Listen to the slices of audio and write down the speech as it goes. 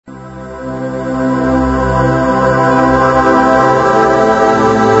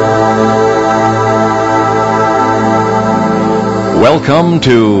Welcome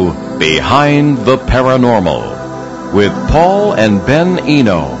to Behind the Paranormal with Paul and Ben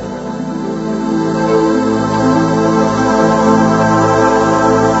Eno.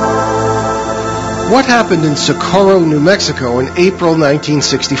 What happened in Socorro, New Mexico in April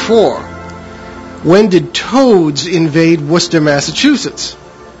 1964? When did toads invade Worcester, Massachusetts?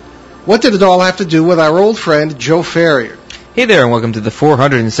 What did it all have to do with our old friend Joe Ferrier? Hey there, and welcome to the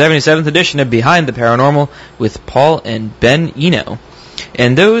 477th edition of Behind the Paranormal with Paul and Ben Eno.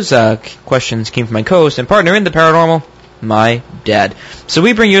 And those questions came from my co-host and partner in the paranormal, my dad. So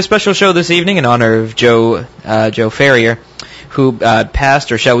we bring you a special show this evening in honor of Joe Ferrier, who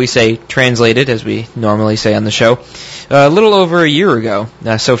passed, or shall we say, translated, as we normally say on the show, a little over a year ago.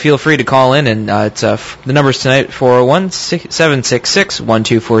 So feel free to call in, and the number's tonight,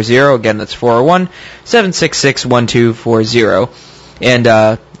 401-766-1240. Again, that's 401-766-1240. And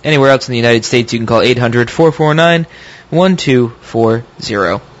anywhere else in the United States, you can call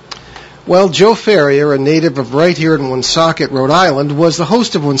 800-449-1240. Well, Joe Ferrier, a native of right here in Woonsocket, Rhode Island, was the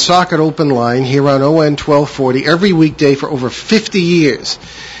host of Woonsocket Open Line here on ON 1240 every weekday for over 50 years.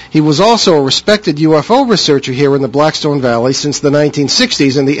 He was also a respected UFO researcher here in the Blackstone Valley since the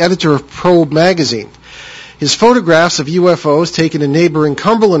 1960s and the editor of Probe magazine. His photographs of UFOs taken in neighboring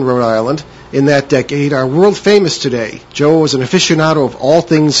Cumberland, Rhode Island in that decade are world famous today. Joe was an aficionado of all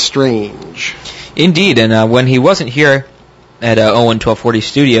things strange. Indeed, and when he wasn't here at ON 1240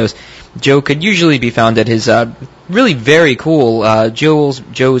 Studios, Joe could usually be found at his really very cool Joe's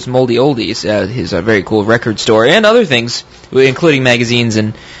Moldy Oldies, his very cool record store, and other things, including magazines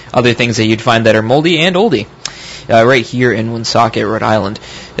and other things that you'd find that are moldy and oldie, right here in Woonsocket, Rhode Island.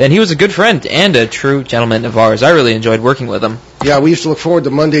 And he was a good friend and a true gentleman of ours. I really enjoyed working with him. Yeah, we used to look forward to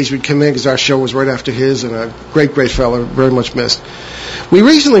Mondays we'd come in because our show was right after his, and a great fellow, very much missed. We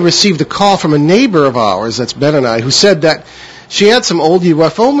recently received a call from a neighbor of ours, that's Ben and I, who said that she had some old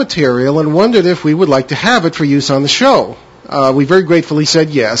UFO material and wondered if we would like to have it for use on the show. We very gratefully said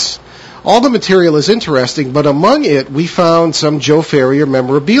yes. All the material is interesting, but among it we found some Joe Ferrier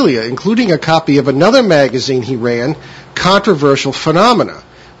memorabilia, including a copy of another magazine he ran, Controversial Phenomena,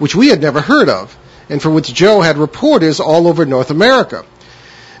 which we had never heard of, and for which Joe had reporters all over North America.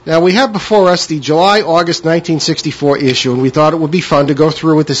 Now, we have before us the July-August 1964 issue, and we thought it would be fun to go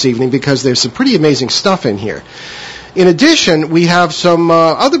through it this evening because there's some pretty amazing stuff in here. In addition, we have some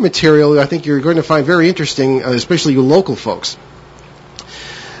other material I think you're going to find very interesting, especially you local folks.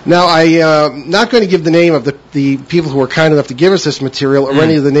 Now, I'm not going to give the name of the people who were kind enough to give us this material or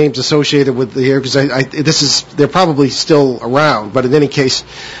any of the names associated with the here, because they're probably still around. But in any case,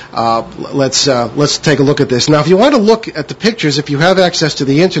 let's take a look at this. Now, if you want to look at the pictures, if you have access to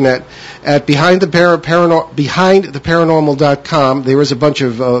the internet at behindtheparanormal.com, there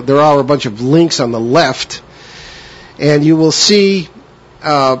are a bunch of links on the left. And you will see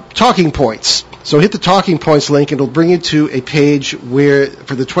talking points. So hit the talking points link, and it'll bring you to a page where,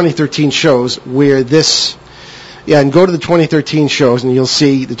 for the 2013 shows, where this, and go to the 2013 shows, and you'll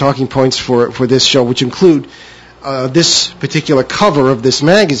see the talking points for this show, which include this particular cover of this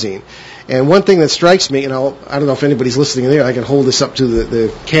magazine. And one thing that strikes me, and I don't know if anybody's listening there, I can hold this up to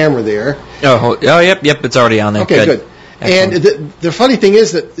the camera there. Oh, yep, it's already on there. Okay, good. Excellent. And the funny thing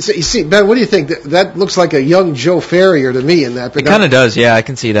is that, you see, Ben, what do you think? That looks like a young Joe Ferrier to me in that. It kind of does, yeah, I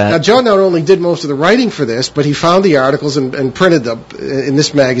can see that. Now, Joe not only did most of the writing for this, but he found the articles and printed them in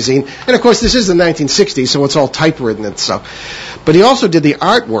this magazine. And, of course, this is the 1960s, so it's all typewritten and stuff. But he also did the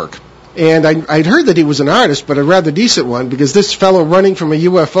artwork. And I'd heard that he was an artist, but a rather decent one, because this fellow running from a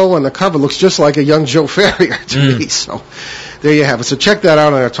UFO on the cover looks just like a young Joe Ferrier to me. So there you have it. So check that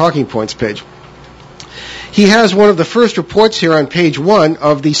out on our Talking Points page. He has one of the first reports here on page 1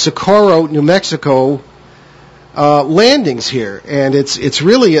 of the Socorro, New Mexico landings here. And it's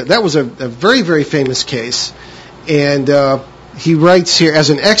really, that was a very, very famous case. And he writes here, as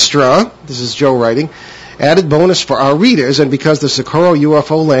an extra, this is Joe writing, added bonus for our readers, and because the Socorro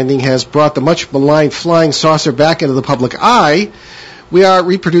UFO landing has brought the much maligned flying saucer back into the public eye, we are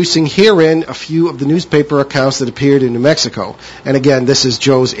reproducing herein a few of the newspaper accounts that appeared in New Mexico. And again, this is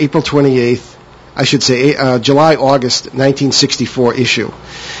Joe's April 28th, July-August 1964 issue.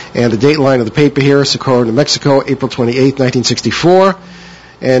 And the date line of the paper here, Socorro, New Mexico, April 28th, 1964.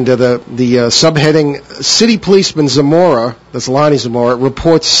 And the subheading, City Policeman Zamora, that's Lonnie Zamora,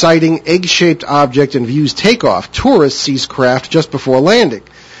 reports sighting egg-shaped object and views takeoff. Tourist sees craft just before landing.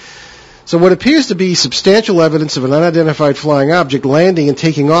 So what appears to be substantial evidence of an unidentified flying object landing and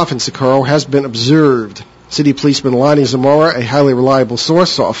taking off in Socorro has been observed. City Policeman Lonnie Zamora, a highly reliable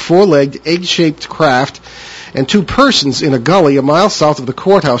source, saw a four-legged, egg-shaped craft and two persons in a gully a mile south of the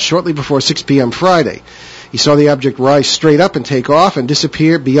courthouse shortly before 6 p.m. Friday. He saw the object rise straight up and take off and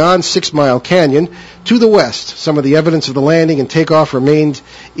disappear beyond 6 Mile Canyon to the west. Some of the evidence of the landing and takeoff remained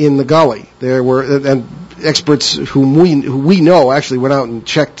in the gully. There were and experts who we know actually went out and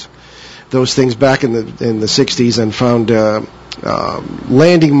checked those things back in the 60s and found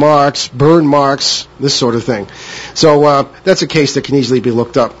landing marks, burn marks, this sort of thing. So that's a case that can easily be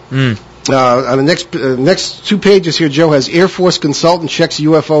looked up. On the next 2 pages here, Joe has Air Force consultant checks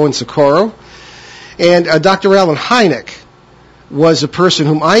UFO in Socorro. And Dr. Alan Hynek was a person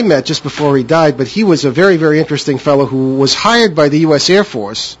whom I met just before he died, but he was a very, very interesting fellow who was hired by the U.S. Air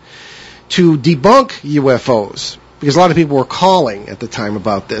Force to debunk UFOs, because a lot of people were calling at the time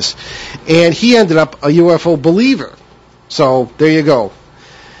about this. And he ended up a UFO believer. So there you go.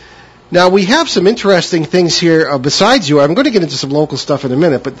 Now, we have some interesting things here besides UFOs. I'm going to get into some local stuff in a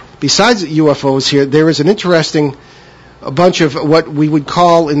minute, but besides UFOs here, there is an interesting bunch of what we would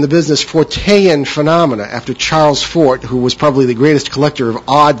call in the business Fortean phenomena, after Charles Fort, who was probably the greatest collector of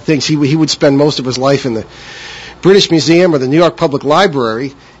odd things. He would spend most of his life in the British Museum or the New York Public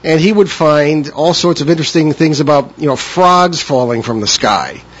Library, and he would find all sorts of interesting things about, frogs falling from the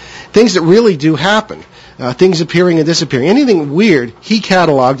sky, things that really do happen. Things appearing and disappearing. Anything weird, he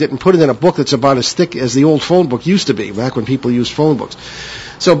cataloged it and put it in a book that's about as thick as the old phone book used to be, back when people used phone books.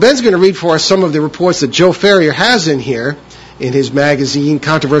 So Ben's going to read for us some of the reports that Joe Ferrier has in here in his magazine,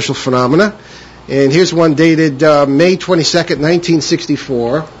 Controversial Phenomena. And here's one dated May 22nd,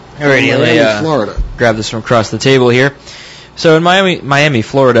 1964, Miami, Florida. Grab this from across the table here. So in Miami,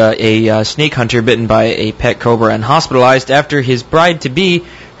 Florida, a snake hunter bitten by a pet cobra and hospitalized after his bride-to-be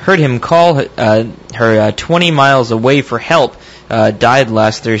heard him call her 20 miles away for help, died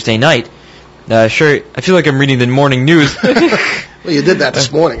last Thursday night. Sure, I feel like I'm reading the morning news. Well, you did that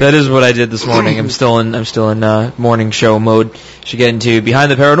this morning. That is what I did this morning. I'm still in morning show mode. Should get into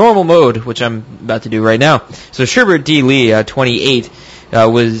Behind the Paranormal mode, which I'm about to do right now. So Sherbert D. Lee, 28,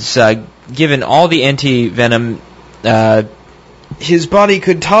 was given all the anti-venom his body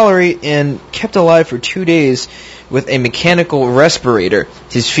could tolerate and kept alive for 2 days with a mechanical respirator.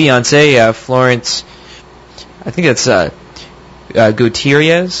 His fiancée, Florence, I think that's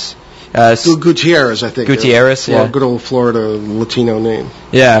Gutierrez. Gutierrez, I think. Gutierrez, yeah. Good old Florida Latino name.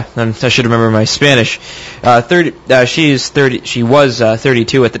 Yeah, I should remember my Spanish. She was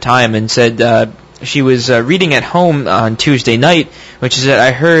 32 at the time, and said she was reading at home on Tuesday night, which is that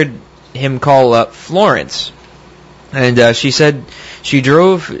I heard him call Florence. And she said she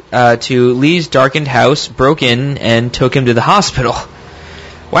drove to Lee's darkened house, broke in, and took him to the hospital.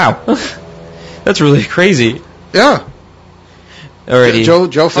 Wow. That's really crazy. Yeah. Alrighty.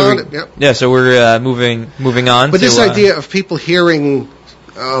 Joe found it. Yep. Yeah, so we're moving on. But this idea of people hearing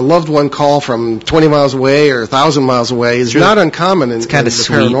a loved one call from 20 miles away or 1,000 miles away is not uncommon in the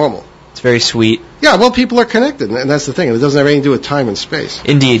paranormal. It's very sweet. Yeah, well, people are connected, and that's the thing. It doesn't have anything to do with time and space.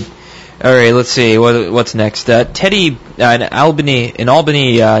 Indeed. All right, let's see. What's next? Teddy in Albany,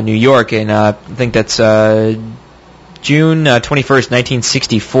 New York, and I think that's June 21st,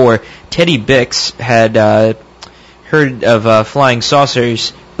 1964. Teddy Bix had heard of flying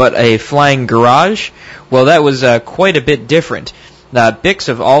saucers, but a flying garage? Well, that was quite a bit different. Bix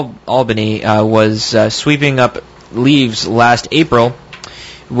of Albany was sweeping up leaves last April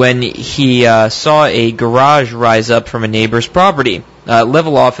when he saw a garage rise up from a neighbor's property,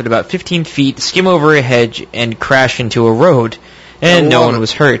 level off at about 15 feet, skim over a hedge, and crash into a road, and no one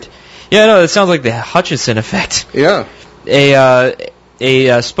was hurt. Yeah, no, that sounds like the Hutchison effect. Yeah.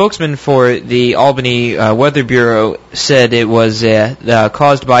 A spokesman for the Albany Weather Bureau said it was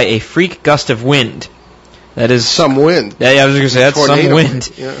caused by a freak gust of wind. That is some wind. Yeah, I was going to say that's tornado. Some wind.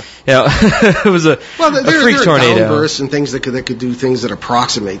 Yeah. It was a freak tornado. There are downbursts and things that could do things that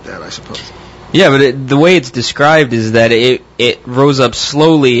approximate that, I suppose. Yeah, but the way it's described is that it rose up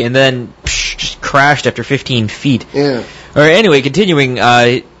slowly and then just crashed after 15 feet. Yeah. All right. Anyway, continuing.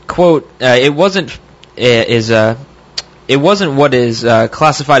 Quote: It wasn't what is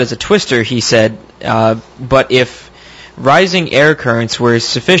classified as a twister, he said, but if rising air currents were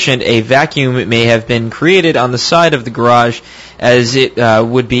sufficient, a vacuum may have been created on the side of the garage as it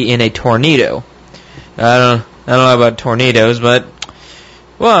would be in a tornado. I don't know about tornadoes, but,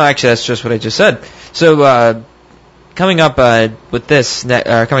 well, actually that's just what I just said. So, coming up with this,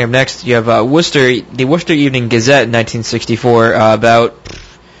 coming up next, you have the Worcester Evening Gazette in 1964, about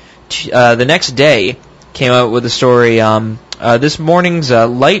the next day, came out with a story. This morning's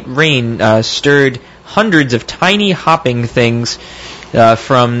light rain stirred hundreds of tiny hopping things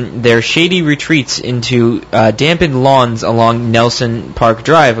from their shady retreats into dampened lawns along Nelson Park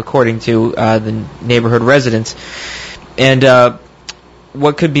Drive, according to the neighborhood residents. And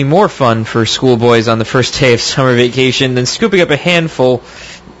what could be more fun for schoolboys on the first day of summer vacation than scooping up a handful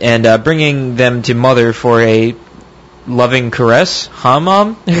and bringing them to mother for a loving caress? Huh,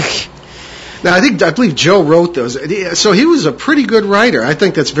 Mom? Now, I believe Joe wrote those. So he was a pretty good writer. I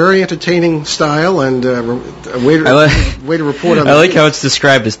think that's very entertaining style and a way to report on. I like how it's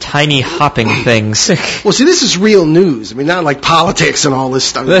described as tiny hopping things. Well, see, this is real news. I mean, not like politics and all this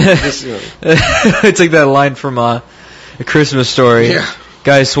stuff. It's like that line from A Christmas Story. Yeah.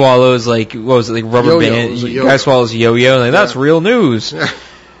 Guy swallows like rubber band. Guy swallows yo-yo. Like, that's real news. Yeah.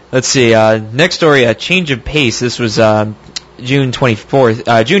 Let's see. Next story. A change of pace. This was June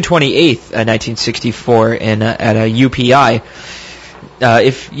 28th, 1964, at a UPI.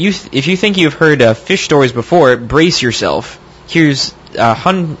 If you think you've heard fish stories before, brace yourself. Here's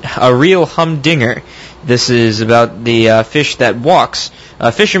a real humdinger. This is about the fish that walks.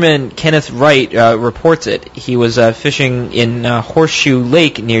 Fisherman Kenneth Wright reports it. He was fishing in Horseshoe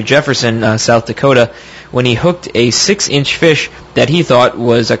Lake near Jefferson, South Dakota, when he hooked a 6-inch fish that he thought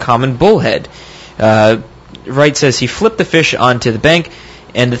was a common bullhead. Wright says he flipped the fish onto the bank,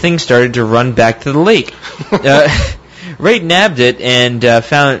 and the thing started to run back to the lake. Wright nabbed it and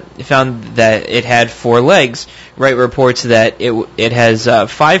found that it had 4 legs. Wright reports that it has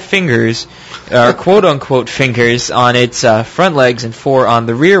 5 fingers, quote-unquote fingers, on its front legs and 4 on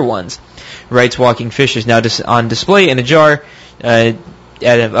the rear ones. Wright's walking fish is now on display in a jar a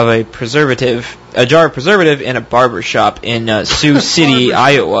jar of preservative in a barber shop in Sioux City,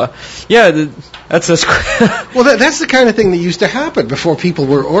 Iowa. Yeah, that's well, that's the kind of thing that used to happen before people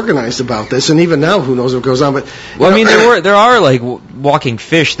were organized about this, and even now, who knows what goes on. But well, I mean, there are like walking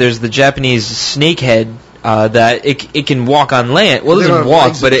fish. There's the Japanese snakehead that it can walk on land. Well, it doesn't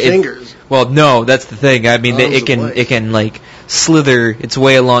walk, but fingers. Well, no, that's the thing. I mean, it can like slither its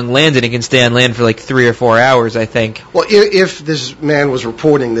way along land, and it can stay on land for like 3 or 4 hours, I think. Well, if this man was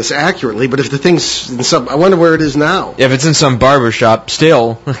reporting this accurately, but if the thing's in some, I wonder where it is now. If it's in some barber shop,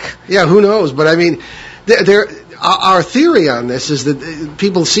 still. Yeah, who knows? But I mean, our theory on this is that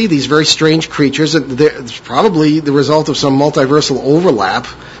people see these very strange creatures, and it's probably the result of some multiversal overlap,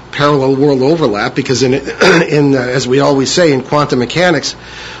 parallel world overlap, because in as we always say in quantum mechanics,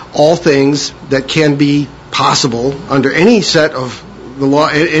 all things that can be possible under any set of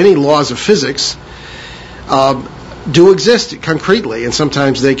any laws of physics do exist concretely, and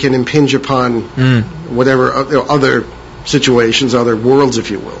sometimes they can impinge upon whatever other situations, other worlds, if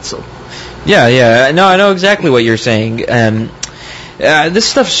you will. So, yeah, no, I know exactly what you're saying. This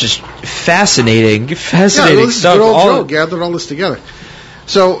stuff's just fascinating stuff. Joe gathered all this together.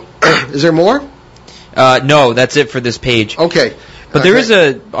 So, is there more? No, that's it for this page. Okay. But there is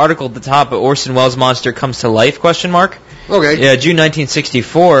an article at the top, Orson Welles' monster comes to life, ? Okay. Yeah, June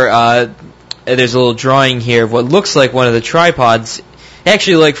 1964, there's a little drawing here of what looks like one of the tripods,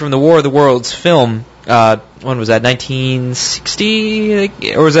 actually like from the War of the Worlds film. When was that,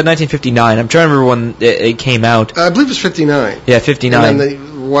 1960? Or was that 1959? I'm trying to remember when it came out. I believe it was 59. Yeah, 59. And then the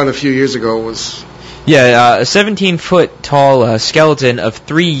one a few years ago was... Yeah, a 17-foot tall skeleton of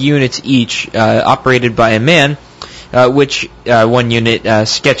 3 units each, operated by a man, which one unit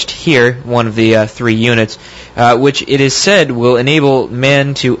sketched here, one of the 3 units, which it is said will enable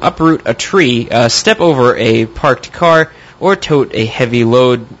man to uproot a tree, step over a parked car, or tote a heavy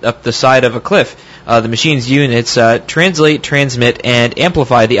load up the side of a cliff. The machine's units translate, transmit, and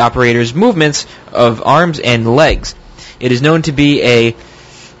amplify the operator's movements of arms and legs. It is known to be a,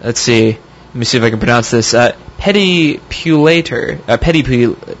 let me see if I can pronounce this,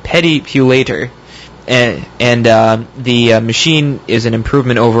 pedipulator. And the machine is an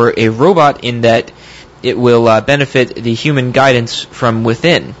improvement over a robot in that it will benefit the human guidance from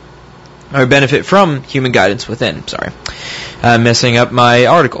within. Or benefit from human guidance within. Sorry. I'm messing up my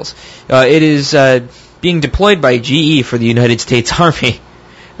articles. It is being deployed by GE for the United States Army.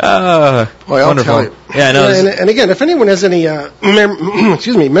 Wonderful. Yeah, no, and again, if anyone has any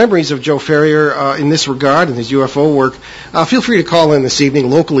memories of Joe Ferrier in this regard and his UFO work, feel free to call in this evening,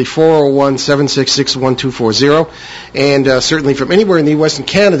 locally 401-766-1240, and certainly from anywhere in the U.S. and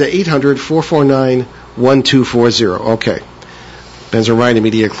Canada, 800-449-1240. Okay. Ben's reminding me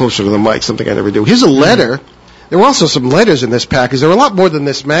to get closer to the mic, something I never do. Here's a letter. There were also some letters in this package. There were a lot more than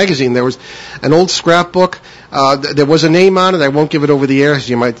this magazine. There was an old scrapbook. There was a name on it. I won't give it over the air, as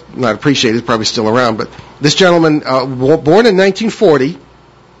you might not appreciate it. It's probably still around. But this gentleman, born in 1940,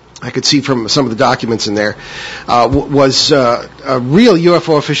 I could see from some of the documents in there, was a real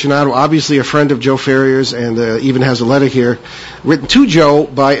UFO aficionado, obviously a friend of Joe Ferrier's, and even has a letter here written to Joe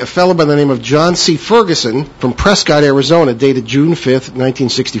by a fellow by the name of John C. Ferguson from Prescott, Arizona, dated June 5th,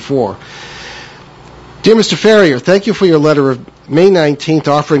 1964. Dear Mr. Ferrier, thank you for your letter of May 19th,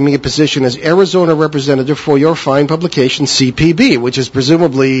 offering me a position as Arizona representative for your fine publication, CPB, which is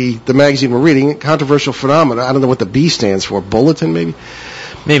presumably the magazine we're reading, Controversial Phenomena. I don't know what the B stands for. Bulletin, maybe?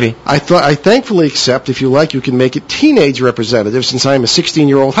 Maybe. I thankfully accept. If you like, you can make it teenage representative, since I'm a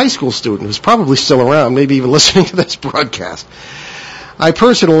 16-year-old high school student who's probably still around, maybe even listening to this broadcast. I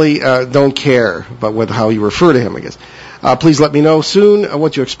personally don't care about how you refer to him, I guess. Please let me know soon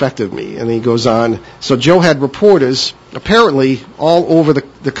what you expect of me. And he goes on. So Joe had reporters apparently all over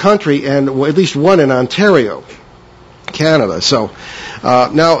the country, and at least one in Ontario, Canada. So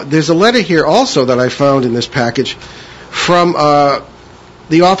now there's a letter here also that I found in this package from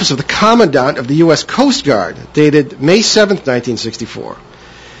the office of the Commandant of the U.S. Coast Guard, dated May 7th, 1964.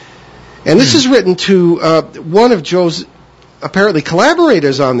 And this is written to one of Joe's apparently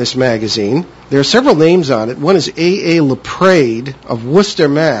collaborators on this magazine. There are several names on it. One is A.A. LaPrade of Worcester,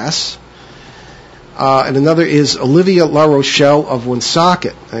 Mass., and another is Olivia La Rochelle of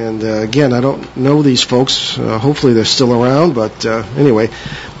Woonsocket. And again, I don't know these folks. Hopefully they're still around, but anyway.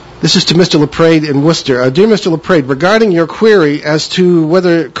 This is to Mr. LaPrade in Worcester. Dear Mr. LaPrade, regarding your query as to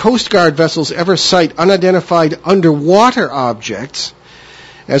whether Coast Guard vessels ever sight unidentified underwater objects,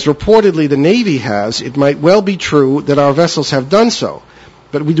 as reportedly the Navy has, it might well be true that our vessels have done so,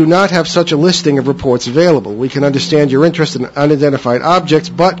 but we do not have such a listing of reports available. We can understand your interest in unidentified objects,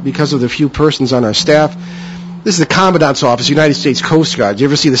 but because of the few persons on our staff, this is the Commandant's Office, United States Coast Guard. Do you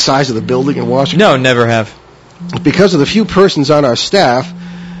ever see the size of the building in Washington? No, never have. Because of the few persons on our staff,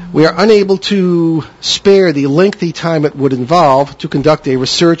 we are unable to spare the lengthy time it would involve to conduct a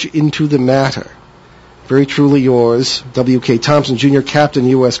research into the matter. Very truly yours, W.K. Thompson, Jr., Captain,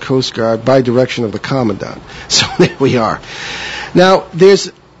 U.S. Coast Guard, by direction of the Commandant. So there we are. Now, there's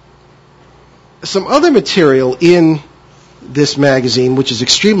some other material in this magazine which is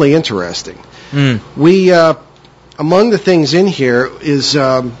extremely interesting. We, among the things in here is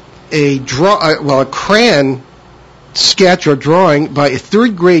a crayon sketch or drawing by a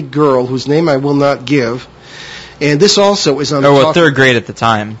third-grade girl whose name I will not give. And this also is on the third grade at the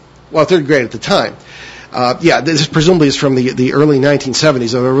time. Well, third grade at the time. This presumably is from the early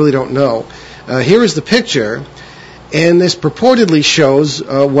 1970s, although I really don't know. Here is the picture, and this purportedly shows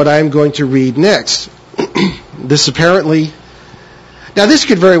what I'm going to read next. This apparently... Now, this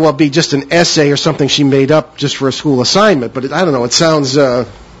could very well be just an essay or something she made up just for a school assignment, but I don't know, it sounds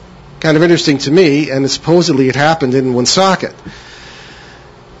kind of interesting to me, and supposedly it happened in Woonsocket.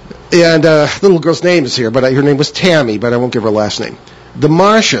 And the little girl's name is here, but her name was Tammy, but I won't give her last name. The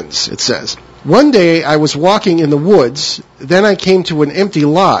Martians, it says. One day I was walking in the woods, then I came to an empty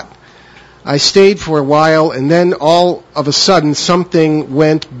lot. I stayed for a while, and then all of a sudden something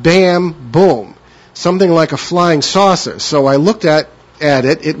went bam, boom, something like a flying saucer. So I looked at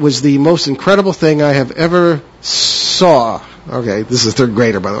it. It was the most incredible thing I have ever saw. Okay, this is a third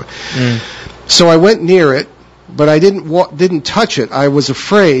grader, by the way. So I went near it, but I didn't touch it. I was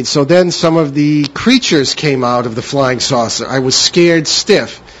afraid. So then some of the creatures came out of the flying saucer. I was scared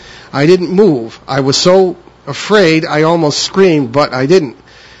stiff. I didn't move. I was so afraid I almost screamed, but I didn't.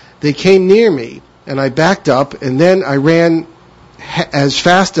 They came near me, and I backed up, and then I ran as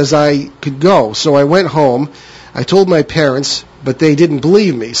fast as I could go. So I went home. I told my parents, but they didn't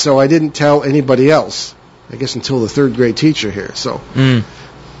believe me, so I didn't tell anybody else. I guess until the third grade teacher here. So,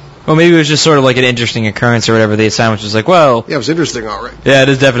 well, maybe it was just sort of like an interesting occurrence or whatever. The assignment was like, well, yeah, it was interesting, all right. Yeah, it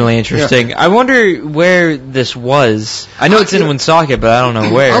is definitely interesting. Yeah. I wonder where this was. I know it's in Woonsocket, but I don't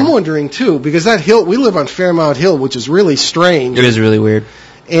know where. I'm wondering too, because that hill, we live on Fairmount Hill, which is really strange. It is really weird.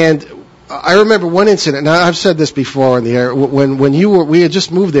 And I remember one incident. Now I've said this before on the air. When we had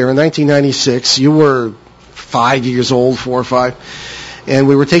just moved there in 1996. You were 5 years old, 4 or 5, and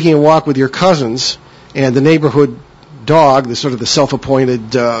we were taking a walk with your cousins. And the neighborhood dog, the sort of the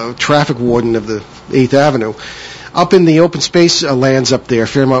self-appointed traffic warden of the 8th Avenue, up in the open space lands up there,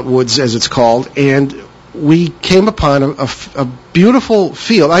 Fairmount Woods as it's called, and we came upon a beautiful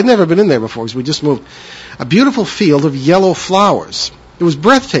field. I'd never been in there before because we just moved. A beautiful field of yellow flowers. It was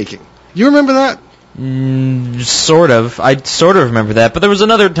breathtaking. You remember that? Sort of. I sort of remember that. But there was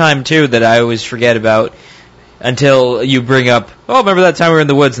another time, too, that I always forget about until you bring up, remember that time we were in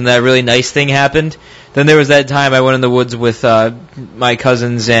the woods and that really nice thing happened? Then there was that time I went in the woods with my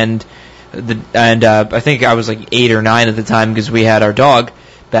cousins and I think I was like 8 or 9 at the time because we had our dog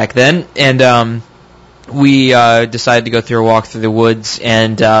back then, and we decided to go through a walk through the woods,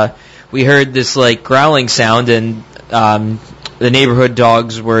 and we heard this like growling sound, and the neighborhood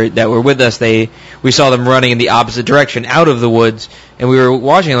dogs that were with us, we saw them running in the opposite direction out of the woods, and we were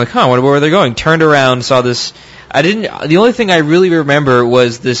watching like, where were they going? Turned around, saw this. The only thing I really remember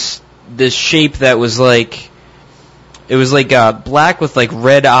was this shape that was like, It was like black with like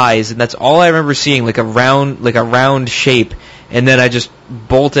red eyes, and that's all I remember seeing, like a round shape. And then I just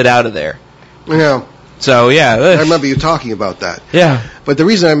bolted out of there. Yeah. So yeah, I remember you talking about that. Yeah. But the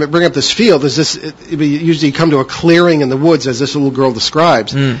reason I bring up this field is this: usually you come to a clearing in the woods, as this little girl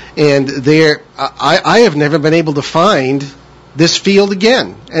describes, and there, I have never been able to find this field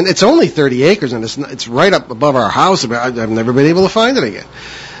again. And it's only 30 acres, and it's right up above our house. But I've never been able to find it again.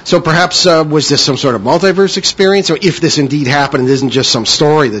 So perhaps was this some sort of multiverse experience, or if this indeed happened, it isn't just some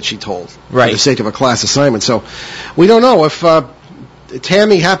story that she told for the sake of a class assignment. So we don't know if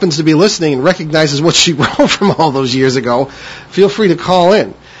Tammy happens to be listening and recognizes what she wrote from all those years ago. Feel free to call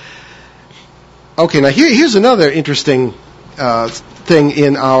in. Okay, now here's another interesting thing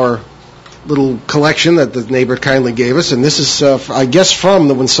in our little collection that the neighbor kindly gave us, and this is, I guess, from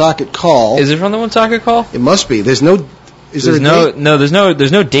the Woonsocket Call. Is it from the Woonsocket Call? It must be. There's no. Is there a date? No, there's no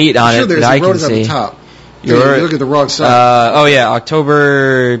date on it that I can see. At the top. You look at the wrong side.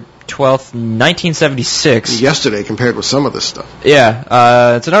 October 12th, 1976. Yesterday, compared with some of this stuff.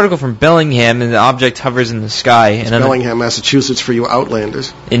 Yeah, it's an article from Bellingham, and the object hovers in the sky. It's Bellingham, Massachusetts, for you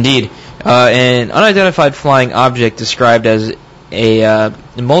Outlanders. Indeed. An unidentified flying object described as a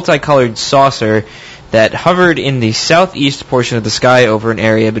multicolored saucer that hovered in the southeast portion of the sky over an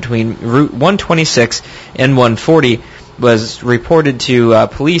area between Route 126 and 140 was reported to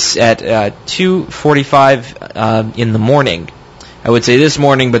police at 2:45 in the morning. I would say this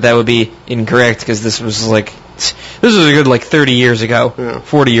morning, but that would be incorrect because this was a good 30 years ago,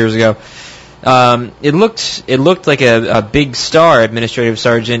 40 years ago. It looked like a big star. Administrative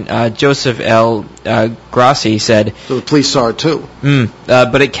Sergeant Joseph L. Grossi said. So the police saw it too.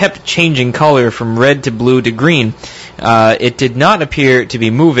 But it kept changing color from red to blue to green. It did not appear to be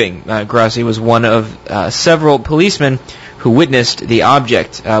moving. Grossi was one of several policemen who witnessed the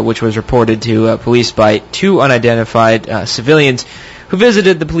object, which was reported to police by two unidentified civilians who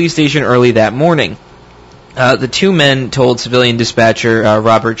visited the police station early that morning. The two men told civilian dispatcher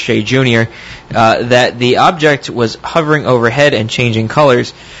Robert Shea Jr. That the object was hovering overhead and changing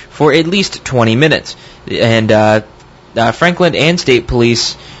colors for at least 20 minutes. And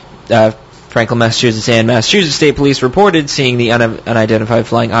Franklin, Massachusetts, and Massachusetts State Police reported seeing the unidentified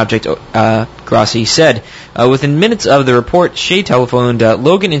flying object, Grossi said. Within minutes of the report, Shea telephoned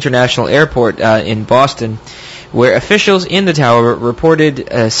Logan International Airport in Boston, where officials in the tower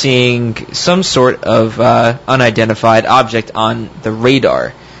reported seeing some sort of unidentified object on the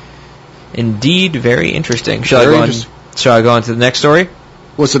radar. Indeed, very interesting. Shall I go on to the next story?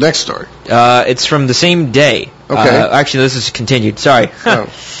 What's the next story? It's from the same day. Okay. Actually, this is continued. Sorry. Oh.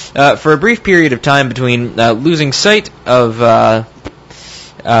 For a brief period of time between losing sight of the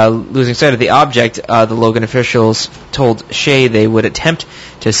object, the Logan officials told Shea they would attempt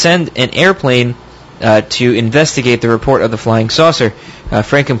to send an airplane to investigate the report of the flying saucer.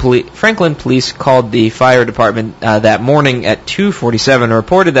 Franklin police called the fire department that morning at 2:47 and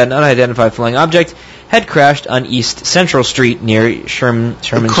reported that an unidentified flying object had crashed on East Central Street near Sherman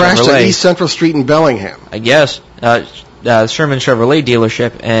Chevrolet. Crashed on East Central Street in Bellingham. I guess. Sherman Chevrolet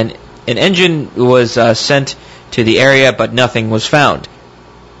dealership, and an engine was sent to the area, but nothing was found.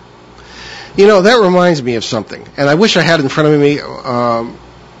 You know, that reminds me of something, and I wish I had in front of me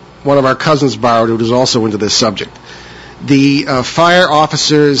one of our cousins borrowed, who was also into this subject. The fire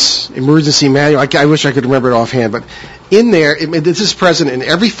officer's emergency manual. I wish I could remember it offhand, but in there, this is present in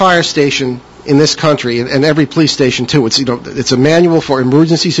every fire station in this country, and every police station too. It's a manual for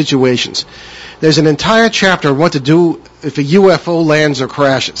emergency situations. There's an entire chapter on what to do if a UFO lands or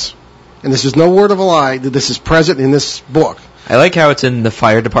crashes, and this is no word of a lie. This is present in this book. I like how it's in the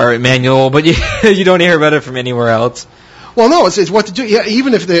fire department manual, but you don't hear about it from anywhere else. Well, no, it's what to do. Yeah,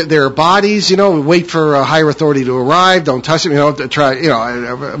 even if there are bodies, wait for a higher authority to arrive. Don't touch them. Try.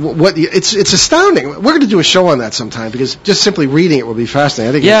 It's astounding. We're going to do a show on that sometime because just simply reading it will be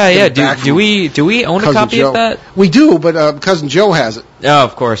fascinating. Do we own a copy of that? We do, but Cousin Joe has it. Oh,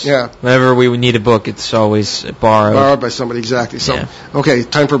 of course. Yeah. Whenever we need a book, it's always borrowed. Borrowed by somebody, exactly. So, Okay,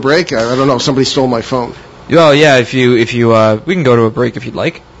 time for a break. I don't know. Somebody stole my phone. Oh yeah. If you we can go to a break if you'd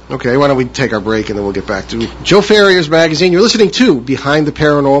like. Okay, why don't we take our break and then we'll get back to Joe Ferrier's magazine. You're listening to Behind the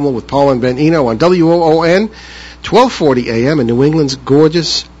Paranormal with Paul and Ben Eno on WOON, 1240 AM in New England's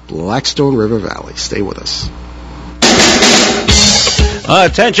gorgeous Blackstone River Valley. Stay with us.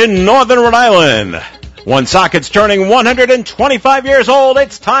 Attention, Northern Rhode Island. Woonsocket's turning 125 years old.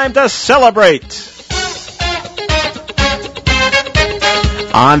 It's time to celebrate.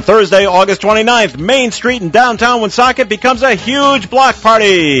 On Thursday, August 29th, Main Street in downtown Woonsocket becomes a huge block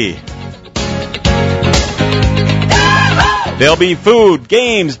party. There'll be food,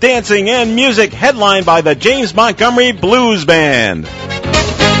 games, dancing, and music headlined by the James Montgomery Blues Band.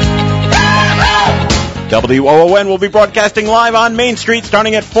 WOON will be broadcasting live on Main Street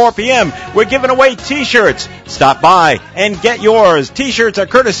starting at 4 p.m. We're giving away T-shirts. Stop by and get yours. T-shirts are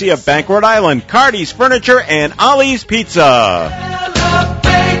courtesy of Bank Rhode Island, Cardi's Furniture, and Ollie's Pizza.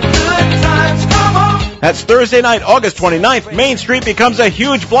 That's Thursday night, August 29th. Main Street becomes a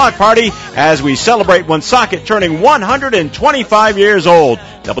huge block party as we celebrate Woonsocket turning 125 years old.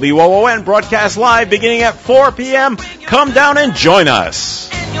 WOON broadcasts live beginning at 4 p.m. Come down and join us.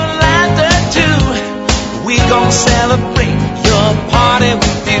 We gon' celebrate your party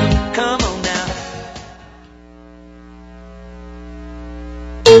with you. Come on now.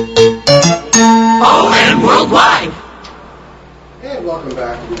 ON Worldwide. And welcome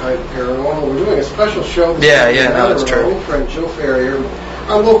back to Behind the Paranormal. We're doing a special show. That's true. Our old friend Joe Ferrier,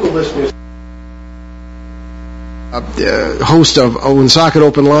 our local listeners. Host of Woonsocket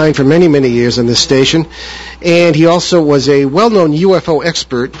Open Line for many, many years on this station. And he also was a well-known UFO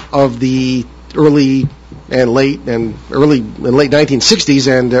expert of the early 1960s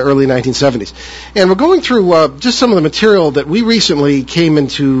and early 1970s. And we're going through just some of the material that we recently came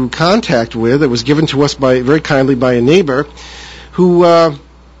into contact with that was given to us very kindly by a neighbor who's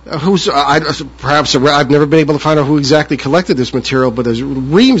perhaps I've never been able to find out who exactly collected this material, but there's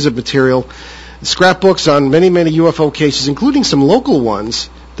reams of material, scrapbooks on many, many UFO cases, including some local ones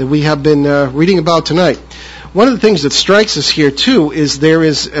that we have been reading about tonight. One of the things that strikes us here, too, is there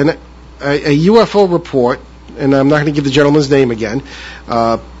is a UFO report, and I'm not going to give the gentleman's name again.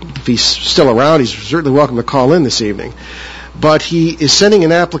 If he's still around, he's certainly welcome to call in this evening. But he is sending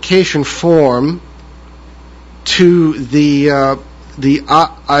an application form to the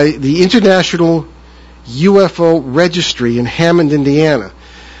International UFO Registry in Hammond, Indiana.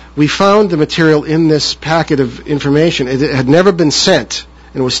 We found the material in this packet of information. It had never been sent,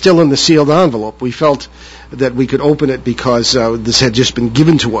 and it was still in the sealed envelope. We felt that we could open it because this had just been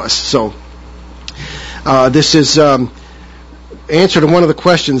given to us. So this is answer to one of the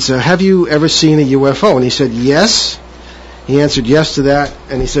questions, have you ever seen a UFO? And he said yes. He answered yes to that,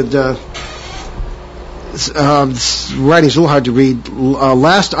 and he said, writing's a little hard to read.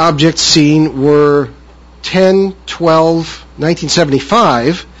 Last objects seen were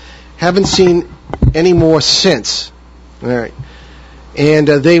 10/12/1975. Haven't seen any more since. All right. And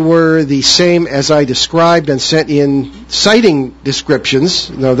they were the same as I described and sent in sighting descriptions.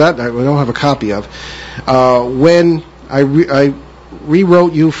 No, that I don't have a copy of. When I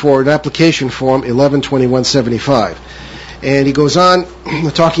rewrote you for an application form 11/21/75. And he goes on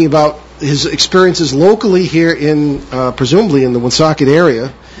talking about his experiences locally here in, presumably in the Woonsocket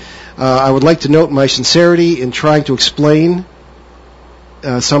area. I would like to note my sincerity in trying to explain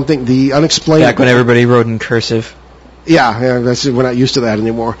something, the unexplained. Back when everybody wrote in cursive. Yeah, we're not used to that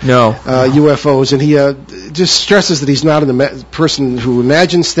anymore. No. UFOs, and he just stresses that he's not a person who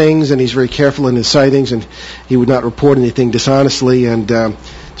imagines things, and he's very careful in his sightings, and he would not report anything dishonestly, and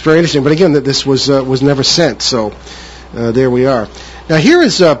it's very interesting. But again, that this was never sent, so there we are. Now here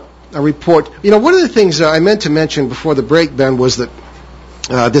is a report. You know, one of the things I meant to mention before the break, Ben, was that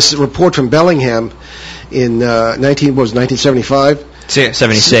this report from Bellingham in 1975?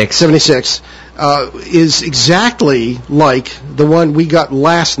 76. 76. Is exactly like the one we got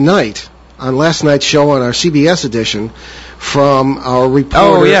last night on last night's show on our CBS edition from our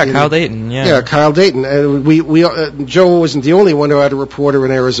reporter. Oh yeah, Kyle Dayton. Yeah, Kyle Dayton. We Joe wasn't the only one who had a reporter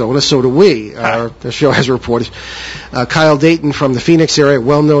in Arizona. So do we. The show has reporters. Kyle Dayton from the Phoenix area,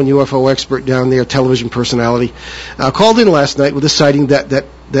 well-known UFO expert down there, television personality, called in last night with a sighting that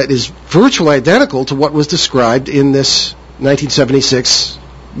is virtually identical to what was described in this 1976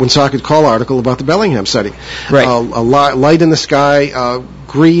 Woonsocket Call article about the Bellingham sighting. Right. A light in the sky,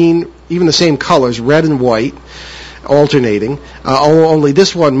 green, even the same colors, red and white, alternating. Only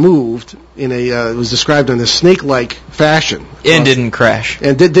this one moved in it was described in a snake-like fashion. And didn't crash.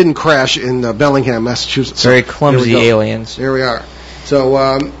 And didn't crash in Bellingham, Massachusetts. Very clumsy aliens. There we are. So,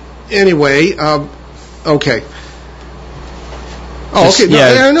 anyway, okay. Oh, okay.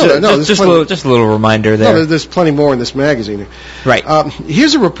 Just a little reminder there. No, there's plenty more in this magazine. Right.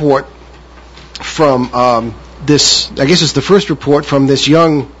 Here's a report from this. I guess it's the first report from this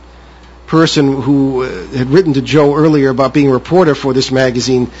young person who had written to Joe earlier about being a reporter for this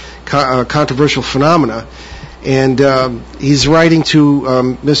magazine, Controversial Phenomena. And he's writing to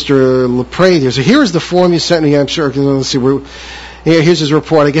Mr. LaPrade here. So here is the form you sent me, I'm sure. Let's see. Here's his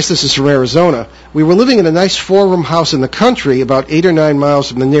report. I guess this is from Arizona. We were living in a nice four-room house in the country about 8 or 9 miles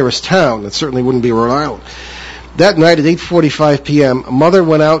from the nearest town. That certainly wouldn't be Rhode Island. That night at 8:45 p.m., a mother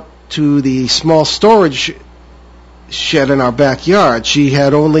went out to the small storage shed in our backyard. She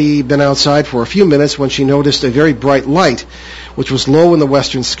had only been outside for a few minutes when she noticed a very bright light, which was low in the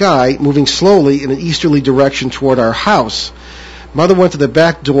western sky, moving slowly in an easterly direction toward our house. Mother went to the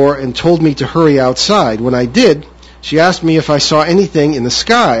back door and told me to hurry outside. When I did, she asked me if I saw anything in the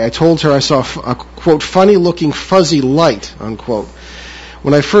sky. I told her I saw a, quote, funny-looking fuzzy light, unquote.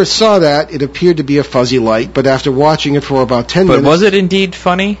 When I first saw that, it appeared to be a fuzzy light, but after watching it for about 10 minutes... But was it indeed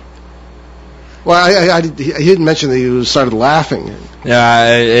funny? Well, he didn't mention that he started laughing.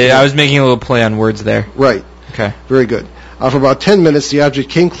 Yeah, I was making a little play on words there. Right. Okay. Very good. For about 10 minutes, the object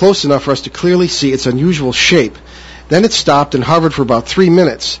came close enough for us to clearly see its unusual shape. Then it stopped and hovered for about 3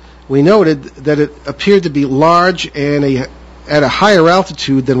 minutes. We noted that it appeared to be large and at a higher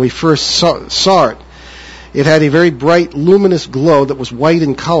altitude than we first saw it. It had a very bright, luminous glow that was white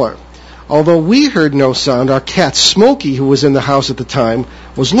in color. Although we heard no sound, our cat Smokey, who was in the house at the time,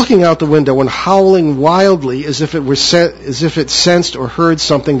 was looking out the window and howling wildly as if it sensed or heard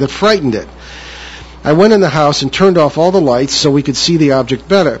something that frightened it. I went in the house and turned off all the lights so we could see the object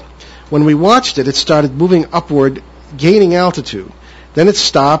better. When we watched it, it started moving upward, gaining altitude. Then it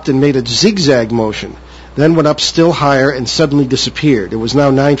stopped and made a zigzag motion, then went up still higher and suddenly disappeared. It was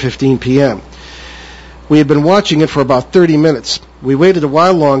now 9:15 p.m. We had been watching it for about 30 minutes. We waited a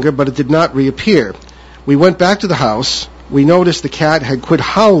while longer, but it did not reappear. We went back to the house. We noticed the cat had quit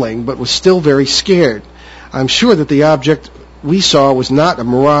howling, but was still very scared. I'm sure that the object we saw was not a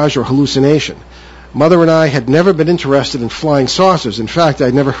mirage or hallucination. Mother and I had never been interested in flying saucers. In fact, I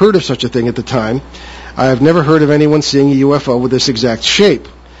had never heard of such a thing at the time. I have never heard of anyone seeing a UFO with this exact shape.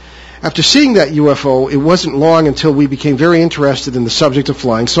 After seeing that UFO, it wasn't long until we became very interested in the subject of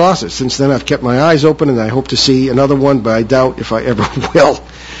flying saucers. Since then, I've kept my eyes open, and I hope to see another one, but I doubt if I ever will.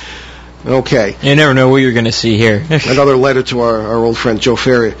 Okay. You never know what you're going to see here. Another letter to our old friend Joe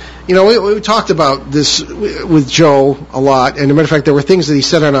Ferrier. You know, we talked about this with Joe a lot, and as a matter of fact, there were things that he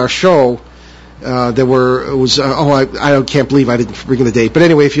said on our show I can't believe I didn't bring the date. But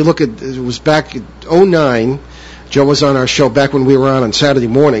anyway, if you look at, it was back in 2009, Joe was on our show back when we were on Saturday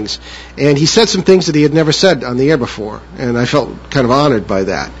mornings, and he said some things that he had never said on the air before, and I felt kind of honored by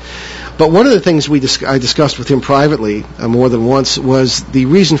that. But one of the things I discussed with him privately more than once was the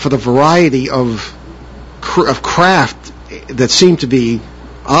reason for the variety of craft that seemed to be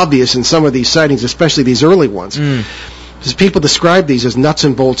obvious in some of these sightings, especially these early ones. Because people describe these as nuts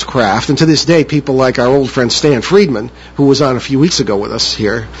and bolts craft, and to this day, people like our old friend Stan Friedman, who was on a few weeks ago with us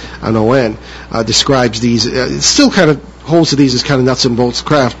here on ON, describes these, still kind of holds to these as kind of nuts and bolts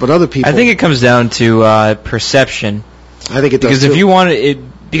craft, but other people... I think it comes down to perception. I think it does, because too. If you wanted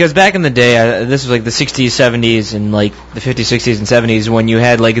it, because back in the day, this was like the 60s, 70s, and like the 50s, 60s, and 70s, when you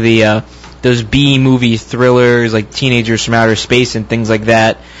had like the those B-movie thrillers, like Teenagers from Outer Space and things like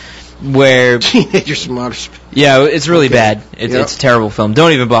that, where... Teenagers from Outer Space. Yeah, it's really bad. It's a terrible film.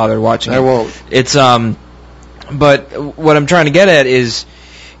 Don't even bother watching it. I won't. It's, but what I'm trying to get at is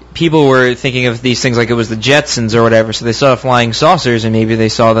people were thinking of these things like it was the Jetsons or whatever, so they saw flying saucers, and maybe they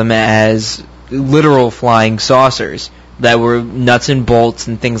saw them as literal flying saucers that were nuts and bolts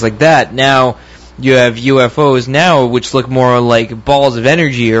and things like that. Now, you have UFOs now, which look more like balls of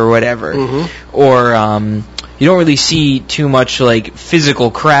energy or whatever. Mm-hmm. Or, you don't really see too much, like,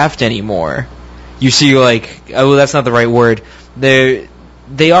 physical craft anymore. You see, like, that's not the right word. They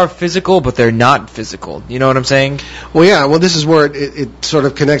are physical, but they're not physical. You know what I'm saying? Well, yeah. Well, this is where it sort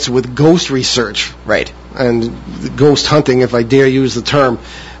of connects with ghost research. Right. And ghost hunting, if I dare use the term,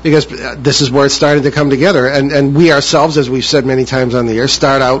 because this is where it's starting to come together. And we ourselves, as we've said many times on the air,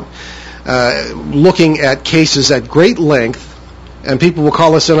 start out looking at cases at great length, and people will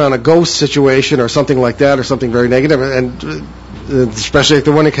call us in on a ghost situation or something like that, or something very negative, and especially if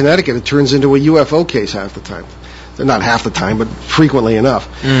they're one in Connecticut, it turns into a UFO case half the time. Not half the time, but frequently enough.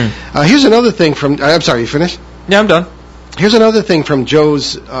 Here's another thing from... I'm sorry, you finished? Yeah, I'm done. Here's another thing from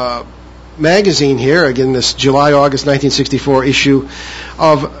Joe's magazine here, again, this July-August 1964 issue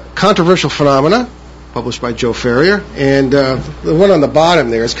of Controversial Phenomena, published by Joe Ferrier. And the one on the bottom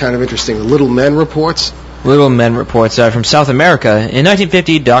there is kind of interesting, the Little Men Reports. Little Men Reports from South America. In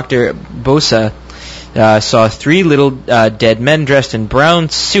 1950, Dr. Bosa saw 3 little dead men dressed in brown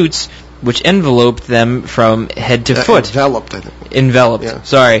suits which enveloped them from head to foot. Enveloped, I think. Enveloped, yeah.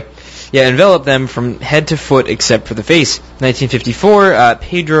 Sorry. Yeah, enveloped them from head to foot except for the face. 1954,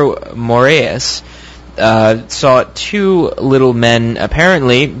 Pedro Moraes saw 2 little men,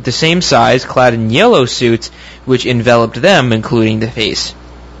 apparently the same size, clad in yellow suits, which enveloped them, including the face.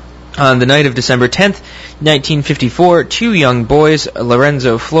 On the night of December 10th, 1954, 2 young boys,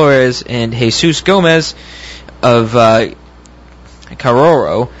 Lorenzo Flores and Jesus Gomez of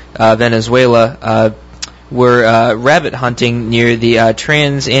Caroro, Venezuela, were rabbit hunting near the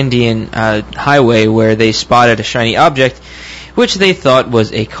Trans-Andean Highway, where they spotted a shiny object, which they thought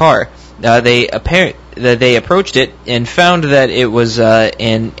was a car. They approached it and found that it was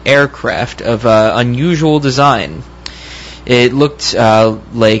an aircraft of unusual design. It looked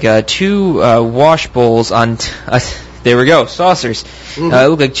like two wash bowls on... there we go, saucers. It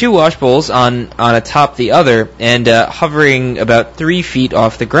looked like two wash bowls on atop the other, and hovering about 3 feet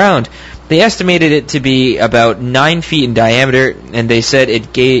off the ground. They estimated it to be about 9 feet in diameter, and they said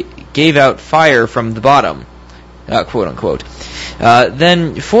it gave out fire from the bottom, quote unquote.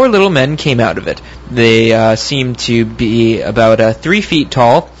 Then 4 little men came out of it. They seemed to be about 3 feet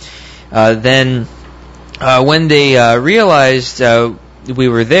tall. Then when they realized we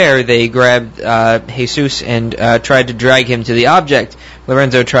were there, they grabbed Jesus and tried to drag him to the object.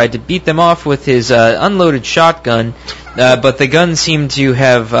 Lorenzo tried to beat them off with his unloaded shotgun, but the gun seemed to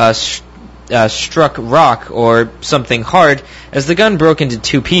have struck rock or something hard, as the gun broke into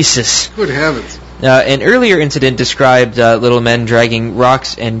 2 pieces. Good heavens. An earlier incident described little men dragging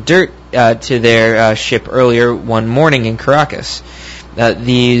rocks and dirt to their ship earlier one morning in Caracas.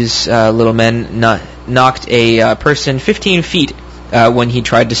 These little men knocked a person 15 feet when he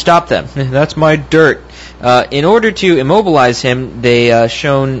tried to stop them. That's my dirt. In order to immobilize him, they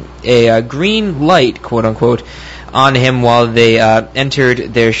shone a green light, quote unquote, on him while they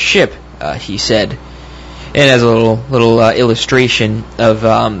entered their ship, he said. And as a little illustration of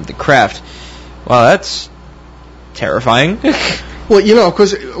the craft. Wow, that's terrifying. Well, you know, of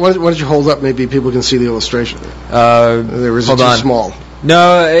course, why don't you hold up? Maybe people can see the illustration. There is too small.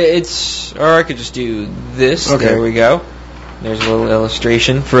 No, it's... Or I could just do this. Okay. There we go. There's a little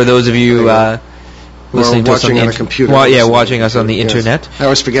illustration for those of you listening to us on the computer. Watching us on the internet. I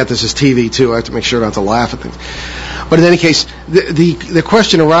always forget this is TV too. I have to make sure not to laugh at things. But in any case, the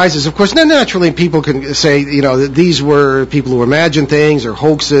question arises. Of course, naturally, people can say, you know, that these were people who imagined things or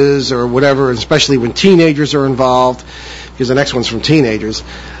hoaxes or whatever, especially when teenagers are involved, because the next one's from teenagers.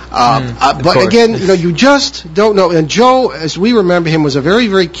 But again, you know, you just don't know. And Joe, as we remember him, was a very,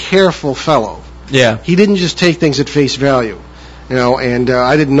 very careful fellow. Yeah. He didn't just take things at face value. You know, and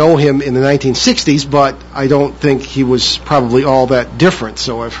I didn't know him in the 1960s, but I don't think he was probably all that different,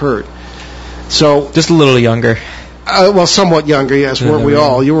 so I've heard. So just a little younger. Well, somewhat younger, yes. Weren't we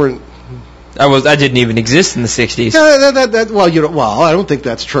all? You weren't. I didn't even exist in the 60s. Well, I don't think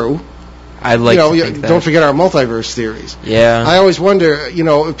that's true. I'd like to think that. Don't forget our multiverse theories. Yeah. I always wonder, you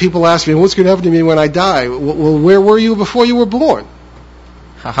know, if people ask me, what's going to happen to me when I die? Well, where were you before you were born?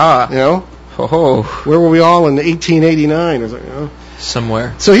 Haha. You know? Ho-ho. Where were we all in 1889? Or something, you know?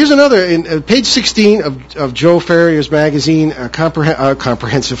 Somewhere. So here's another, in page 16 of Joe Ferrier's magazine,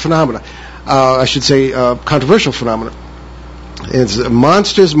 Comprehensive Phenomena. I should say Controversial Phenomena. It's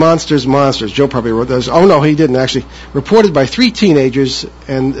Monsters, Monsters, Monsters. Joe probably wrote those. Oh, no, he didn't, actually. Reported by 3 teenagers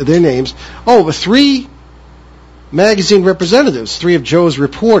and their names. Oh, 3 magazine representatives, 3 of Joe's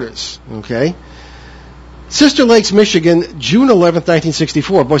reporters. Okay. Sister Lakes, Michigan, June 11th,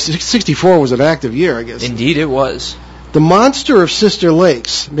 1964. Boy, 64 was an active year, I guess. Indeed it was. The monster of Sister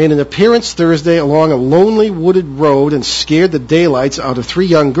Lakes made an appearance Thursday along a lonely wooded road and scared the daylights out of 3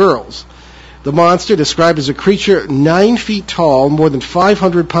 young girls. The monster, described as a creature 9 feet tall, more than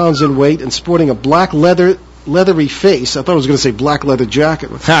 500 pounds in weight, and sporting a black leathery face. I thought I was going to say black leather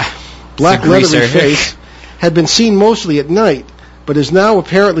jacket. Black leathery face, had been seen mostly at night, but is now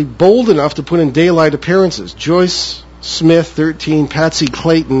apparently bold enough to put in daylight appearances. Joyce Smith, 13, Patsy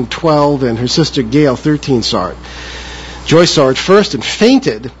Clayton, 12, and her sister Gail, 13, saw it. Joyce saw it first and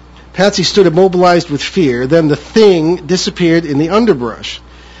fainted. Patsy stood immobilized with fear. Then the thing disappeared in the underbrush.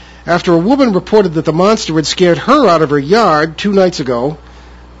 After a woman reported that the monster had scared her out of her yard 2 nights ago,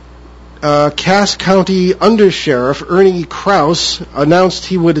 Cass County Undersheriff Ernie Krause announced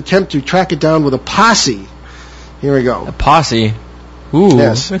he would attempt to track it down with a posse. Here we go. A posse? Ooh.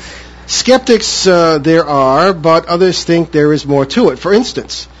 Yes. Skeptics there are, but others think there is more to it. For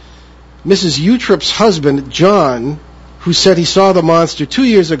instance, Mrs. Utrip's husband, John, who said he saw the monster 2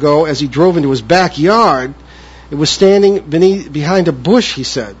 years ago as he drove into his backyard. It was standing behind a bush, he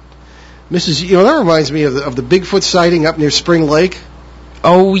said. That reminds me of the Bigfoot sighting up near Spring Lake.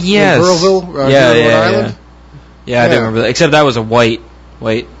 Oh, yes. In Burrillville, Rhode Island. Yeah, I do remember that. Except that was a white, it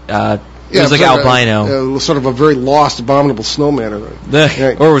was like albino. Sort of a very lost, abominable snowman. Or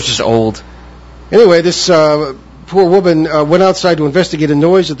it was just old. Anyway, this poor woman went outside to investigate a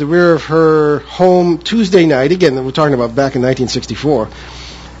noise at the rear of her home Tuesday night. Again, we're talking about back in 1964.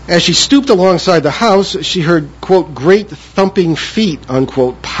 As she stooped alongside the house, she heard, quote, great thumping feet,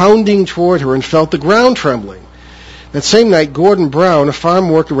 unquote, pounding toward her and felt the ground trembling. That same night, Gordon Brown, a farm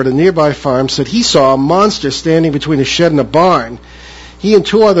worker at a nearby farm, said he saw a monster standing between a shed and a barn. He and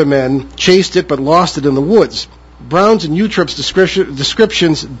 2 other men chased it but lost it in the woods. Brown's and Utrip's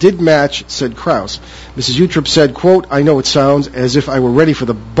descriptions did match, said Krause. Mrs. Utrip said, quote, I know it sounds as if I were ready for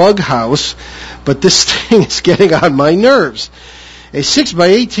the bug house, but this thing is getting on my nerves. A 6 by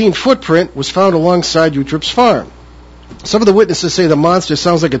 18 footprint was found alongside Utrip's farm. Some of the witnesses say the monster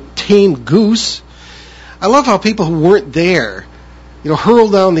sounds like a tame goose. I love how people who weren't there, hurl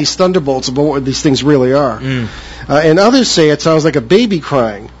down these thunderbolts about what these things really are. And others say it sounds like a baby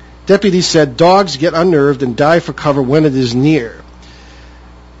crying. Deputies said dogs get unnerved and dive for cover when it is near.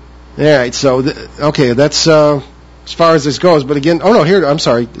 All right, so, that's as far as this goes. But again, I'm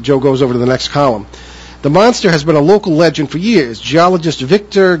sorry, Joe goes over to the next column. The monster has been a local legend for years. Geologist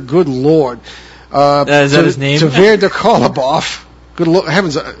Victor, good Lord. Is that his name? Tver de Kolobov. Good Lord,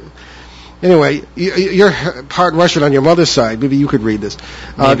 heavens. Anyway, you're part Russian on your mother's side. Maybe you could read this.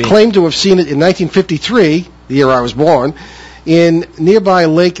 Claimed to have seen it in 1953, the year I was born, in nearby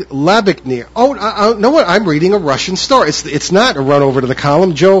Lake Labiknir. Know what? I'm reading a Russian story. It's not a run over to the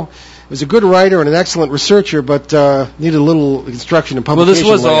column. Joe was a good writer and an excellent researcher, but needed a little instruction in publication.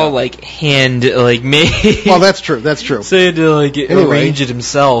 Well, this was all made. Well, that's true. So he had to arrange it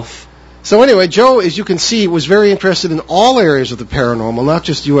himself. So anyway, Joe, as you can see, was very interested in all areas of the paranormal, not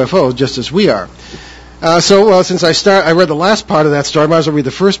just UFOs, just as we are. Since I read the last part of that story, I might as well read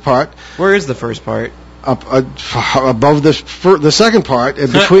the first part. Where is the first part? Above the second part,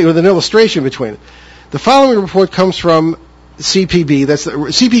 with an illustration between it. The following report comes from CPB. That's the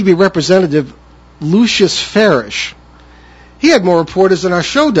CPB representative Lucius Farish. He had more reporters than our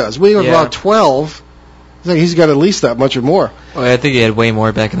show does. We have about 12. He's got at least that much or more. Oh, I think he had way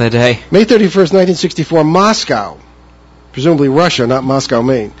more back in the day. May 31st, 1964, Moscow. Presumably Russia, not Moscow,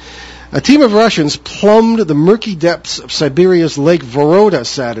 Maine. A team of Russians plumbed the murky depths of Siberia's Lake Voroda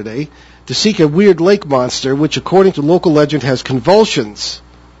Saturday to seek a weird lake monster, which, according to local legend, has convulsions,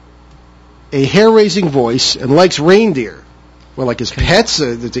 a hair-raising voice, and likes reindeer. Well, like his pets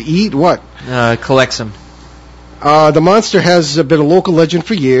to eat? What? Collects them. The monster has been a local legend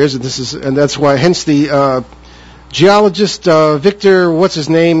for years, and that's why, hence the geologist Victor, what's his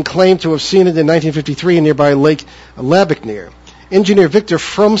name, claimed to have seen it in 1953 in nearby Lake Labiknir. Engineer Victor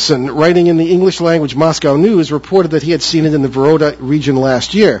Fromson, writing in the English-language Moscow News, reported that he had seen it in the Voroda region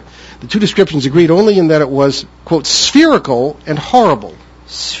last year. The 2 descriptions agreed only in that it was, quote, spherical and horrible.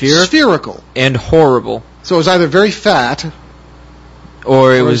 Spherical. And horrible. So it was either very fat,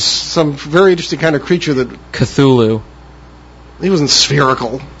 or it was some very interesting kind of creature that... Cthulhu. He wasn't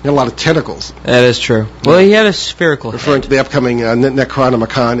spherical. He had a lot of tentacles. That is true. Well, he had a spherical referring head. to the upcoming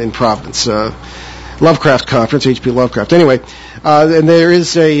Necronomicon in Providence. Lovecraft Conference, H.P. Lovecraft. Anyway, and there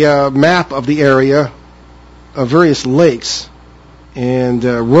is a map of the area of various lakes and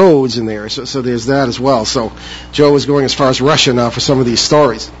roads in there. So there's that as well. So Joe is going as far as Russia now for some of these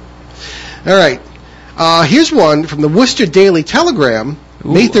stories. All right. Here's one from the Worcester Daily Telegram,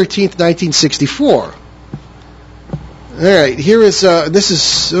 May 13th, 1964. All right, here is,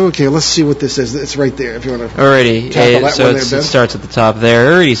 okay, let's see what this is. It's right there, if you want to Alrighty, tackle that one there, Ben. It starts at the top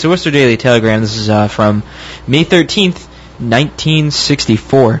there. Alrighty, so Worcester Daily Telegram, this is from May 13th,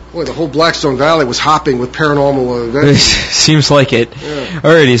 1964. Boy, the whole Blackstone Valley was hopping with paranormal events. Seems like it. Yeah.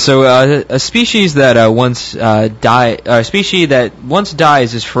 Alrighty, so a species that once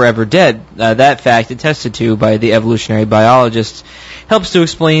dies is forever dead. That fact, attested to by the evolutionary biologists, helps to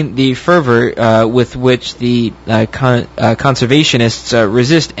explain the fervor with which the conservationists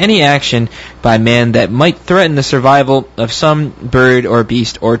resist any action by man that might threaten the survival of some bird or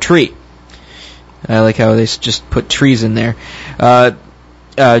beast or tree. I like how they just put trees in there.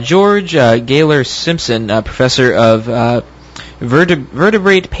 George Gaylor Simpson, professor of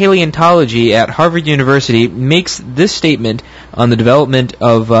vertebrate paleontology at Harvard University, makes this statement on the development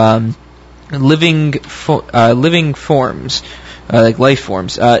of living forms, like life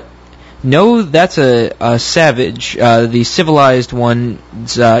forms. No, that's a savage. The civilized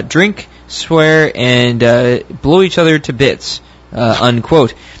ones drink, swear, and blow each other to bits,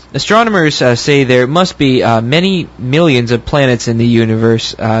 unquote. Astronomers say there must be many millions of planets in the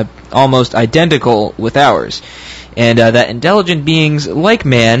universe almost identical with ours, and that intelligent beings like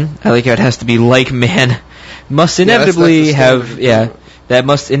man, I like how it has to be like man, must inevitably have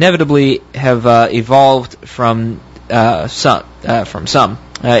evolved from some.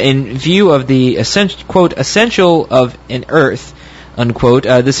 In view of the quote essential of an Earth, unquote,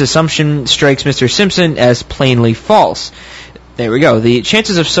 this assumption strikes Mr. Simpson as plainly false. There we go. The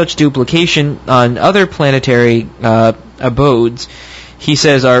chances of such duplication on other planetary abodes, he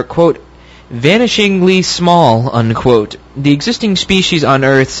says, are, quote, vanishingly small, unquote. The existing species on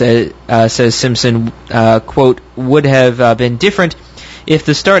Earth, says Simpson, quote, would have been different if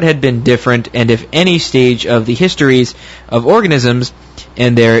the start had been different and if any stage of the histories of organisms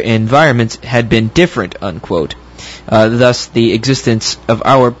and their environments had been different, unquote. Thus, the existence of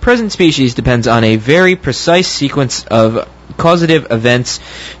our present species depends on a very precise sequence of causative events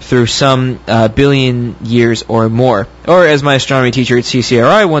through some billion years or more. Or, as my astronomy teacher at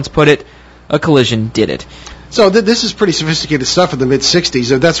CCRI once put it, a collision did it. So this is pretty sophisticated stuff in the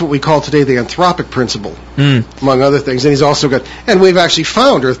mid-'60s. That's what we call today the anthropic principle, among other things. And he's also got, and we've actually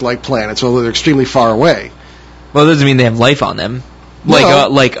found Earth-like planets, although they're extremely far away. Well, that doesn't mean they have life on them. Like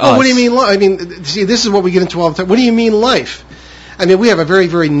us. What do you mean? I mean, see, this is what we get into all the time. What do you mean life? I mean, we have a very,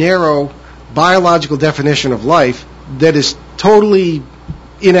 very narrow biological definition of life that is totally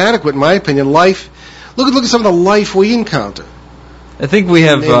inadequate, in my opinion. Life. Look at some of the life we encounter. I think we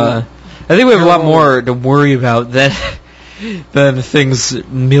have. I think we have a lot more to worry about than things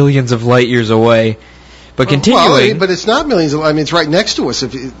millions of light years away. But continuing, but it's not millions. I mean, it's right next to us.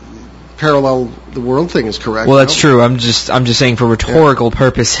 If you parallel the world thing is correct. Well, that's true. I'm just saying for rhetorical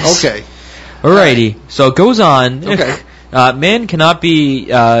purposes. Okay. Alrighty. So it goes on. Okay. Man cannot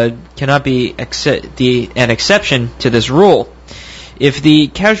be an exception to this rule. If the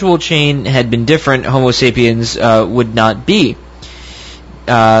causal chain had been different, Homo sapiens would not be.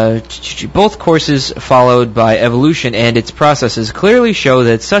 Both courses followed by evolution and its processes clearly show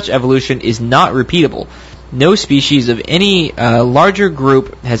that such evolution is not repeatable. No species of any larger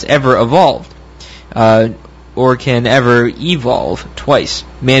group has ever evolved, or can ever evolve twice.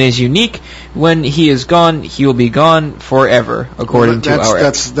 Man is unique. When he is gone, he will be gone forever, according to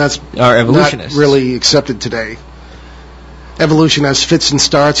our evolutionists. Not really accepted today. Evolution has fits and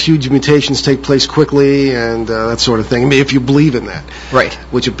starts, huge mutations take place quickly, and that sort of thing. I mean, if you believe in that. Right.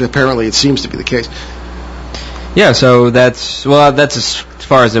 Which apparently it seems to be the case. Yeah, so that's as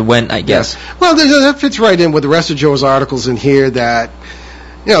far as it went, I guess. Yeah. Well, that fits right in with the rest of Joe's articles in here that,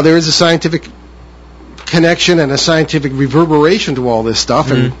 there is a scientific connection and a scientific reverberation to all this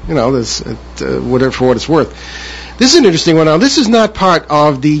stuff, and, there's, whatever, for what it's worth. This is an interesting one. Now, this is not part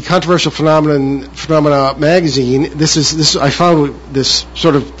of the Controversial Phenomena magazine. This I found this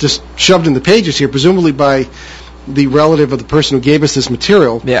sort of just shoved in the pages here, presumably by the relative of the person who gave us this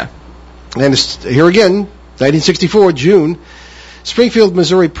material. Yeah. And it's, here again, 1964, June. Springfield,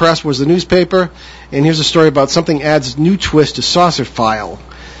 Missouri Press was the newspaper, and here's a story about something adds new twist to saucer file.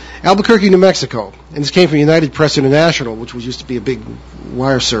 Albuquerque, New Mexico. And this came from United Press International, which used to be a big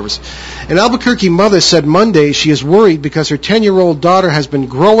wire service. An Albuquerque mother said Monday she is worried because her 10-year-old daughter has been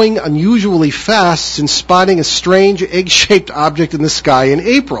growing unusually fast since spotting a strange egg-shaped object in the sky in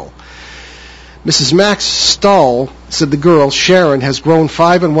April. Mrs. Max Stahl said the girl, Sharon, has grown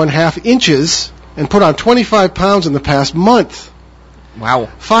 5 1/2 inches and put on 25 pounds in the past month. Wow.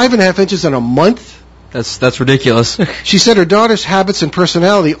 5 1/2 inches in a month? That's ridiculous. She said her daughter's habits and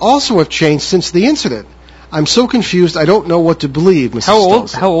personality also have changed since the incident. I'm so confused, I don't know what to believe, Mrs. Stahl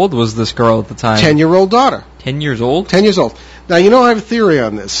said. How old was this girl at the time? 10-year-old daughter. 10 years old? 10 years old. Now, I have a theory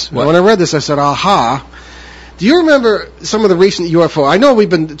on this. What? When I read this, I said, aha. Do you remember some of the recent UFO? I know we've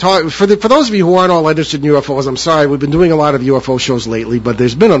been talking, for those of you who aren't all interested in UFOs, I'm sorry, we've been doing a lot of UFO shows lately, but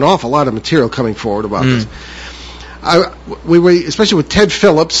there's been an awful lot of material coming forward about this. We were, especially with Ted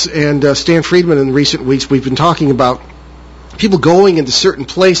Phillips and Stan Friedman in recent weeks, we've been talking about people going into certain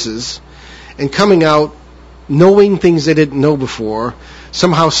places and coming out knowing things they didn't know before,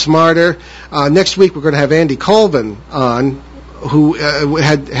 somehow smarter. Next week we're going to have Andy Colvin on, who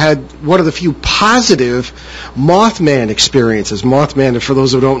had one of the few positive Mothman experiences. Mothman, for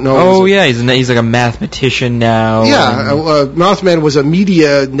those who don't know. Oh, yeah, he's like a mathematician now. Yeah, Mothman was a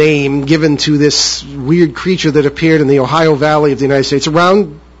media name given to this weird creature that appeared in the Ohio Valley of the United States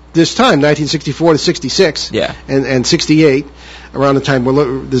around this time, 1964 to 66, and 68, around the time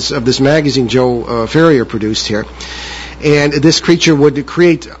of this magazine Joe Ferrier produced here. And this creature would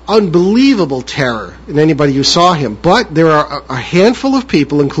create unbelievable terror in anybody who saw him. But there are a handful of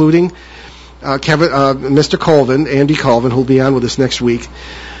people, including Mr. Colvin, Andy Colvin, who will be on with us next week,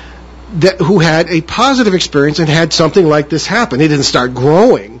 who had a positive experience and had something like this happen. He didn't start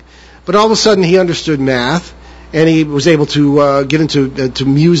growing, but all of a sudden he understood math, and he was able to get into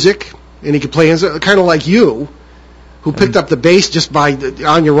music, and he could play kind of like you, who picked up the bass just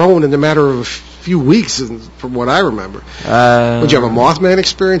on your own in a matter of a few weeks, from what I remember. Would you have a Mothman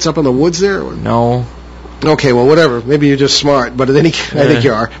experience up in the woods there? Or? No. Okay, well, whatever. Maybe you're just smart, but I think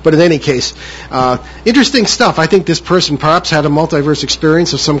you are. But in any case, interesting stuff. I think this person perhaps had a multiverse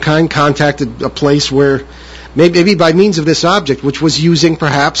experience of some kind, contacted a place where maybe by means of this object, which was using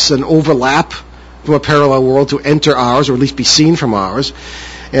perhaps an overlap from a parallel world to enter ours, or at least be seen from ours.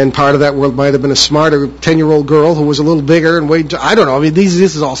 And part of that world might have been a smarter 10-year-old girl who was a little bigger and weighed. I don't know. I mean, this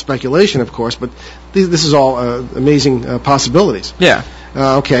is all speculation, of course, but this is all amazing possibilities. Yeah.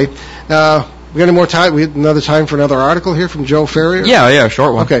 Okay. We got any more time? We have another time for another article here from Joe Ferrier? Yeah,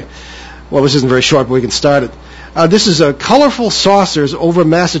 short one. Okay. Well, this isn't very short, but we can start it. This is Colorful Saucers over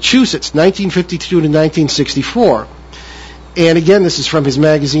Massachusetts, 1952 to 1964. And again, this is from his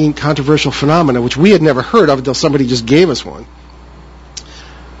magazine Controversial Phenomena, which we had never heard of until somebody just gave us one.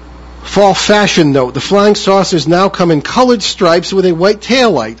 Fall fashion note. The flying saucers now come in colored stripes with a white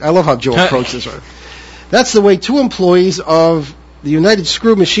tail light. I love how Joe approached this one. That's the way two employees of the United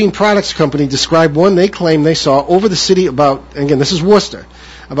Screw Machine Products Company described one they claim they saw over the city about, again, this is Worcester,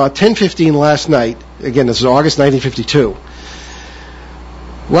 about 10:15 last night. Again, this is August 1952.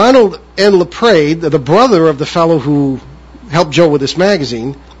 Ronald N. LaPrade, the brother of the fellow who helped Joe with this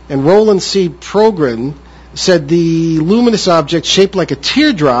magazine, and Roland C. Progrin, said the luminous object shaped like a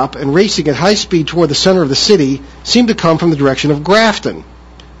teardrop and racing at high speed toward the center of the city seemed to come from the direction of Grafton,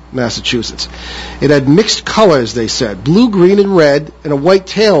 Massachusetts. It had mixed colors, they said, blue, green, and red, and a white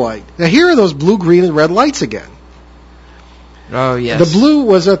tail light. Now here are those blue, green, and red lights again. Oh, yes. The blue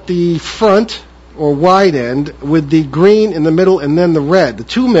was at the front or wide end with the green in the middle and then the red. The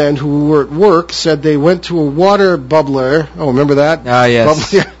two men who were at work said they went to a water bubbler. Oh, remember that? Ah,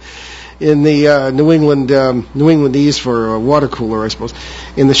 yes. In the New Englandese for a water cooler, I suppose,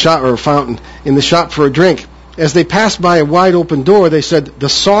 in the shop, or a fountain, in the shop for a drink. As they passed by a wide open door, they said the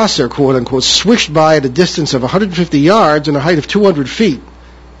saucer, quote unquote, swished by at a distance of 150 yards and a height of 200 feet.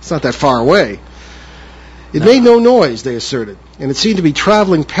 It's not that far away. It made no noise, they asserted, and it seemed to be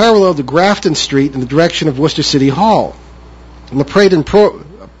traveling parallel to Grafton Street in the direction of Worcester City Hall. LaPrade and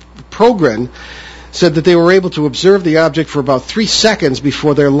Progrin said that they were able to observe the object for about 3 seconds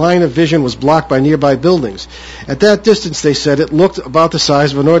before their line of vision was blocked by nearby buildings. At that distance, they said, it looked about the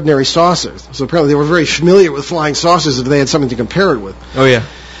size of an ordinary saucer. So apparently they were very familiar with flying saucers if they had something to compare it with. Oh, yeah.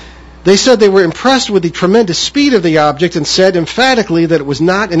 They said they were impressed with the tremendous speed of the object and said emphatically that it was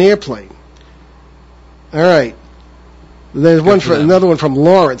not an airplane. All right. There's another one from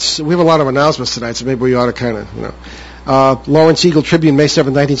Lawrence. We have a lot of announcements tonight, so maybe we ought to kind of, Lawrence Eagle Tribune, May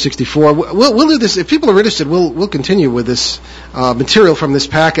 7, 1964. We'll do this. If people are interested, we'll continue with this material from this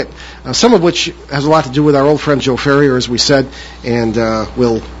packet, some of which has a lot to do with our old friend Joe Ferrier, as we said, and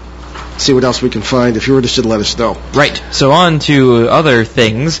we'll see what else we can find. If you're interested, let us know. Right. So on to other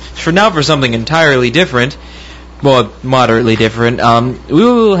things. For something entirely different. Well, moderately different. We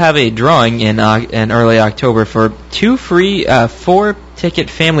will have a drawing in early October for 2 free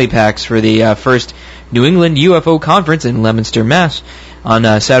 4-ticket family packs for the first New England UFO Conference in Leominster, Mass.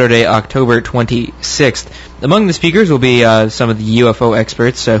 on Saturday, October 26th. Among the speakers will be some of the UFO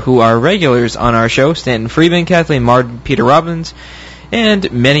experts who are regulars on our show: Stanton Friedman, Kathleen Martin, Peter Robbins,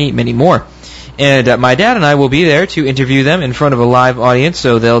 and many, many more. And my dad and I will be there to interview them in front of a live audience,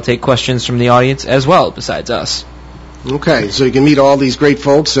 so they'll take questions from the audience as well, besides us. Okay, so you can meet all these great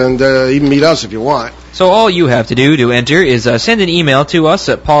folks and even meet us if you want. So all you have to do to enter is send an email to us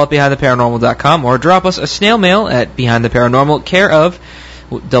at paul@behindtheparanormal.com or drop us a snail mail at Behind the Paranormal, care of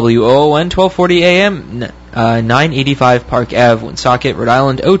WOON 1240 AM, 985 Park Ave, Woonsocket, Rhode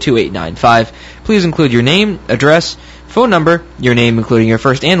Island 02895. Please include your name, address, phone number, your name including your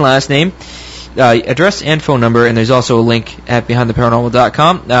first and last name, address and phone number, and there's also a link at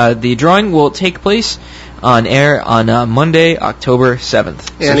BehindTheParanormal.com. The drawing will take place on air on Monday, October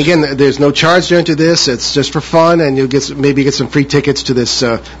 7th. And again, there's no charge to enter this. It's just for fun, and you'll maybe get some free tickets to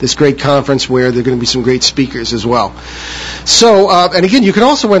this great conference where there are going to be some great speakers as well. So, and again, you can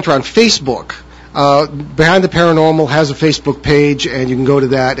also enter on Facebook. Behind the Paranormal has a Facebook page, and you can go to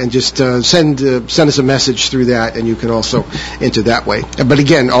that and just send us a message through that, and you can also enter that way. But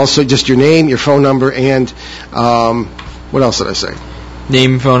again, also just your name, your phone number, and what else did I say?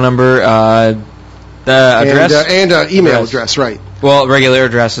 Name, phone number, address? And email address, right. Well, regular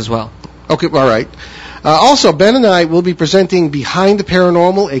address as well. Okay, all right. Also, Ben and I will be presenting Behind the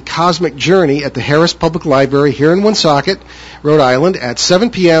Paranormal, A Cosmic Journey at the Harris Public Library here in Woonsocket, Rhode Island, at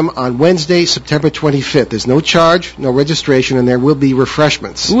 7 p.m. on Wednesday, September 25th. There's no charge, no registration, and there will be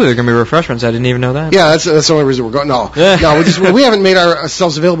refreshments. Ooh, there are going to be refreshments. I didn't even know that. Yeah, that's the only reason we're going. No, we haven't made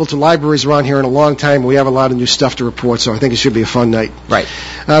ourselves available to libraries around here in a long time. We have a lot of new stuff to report, so I think it should be a fun night. Right.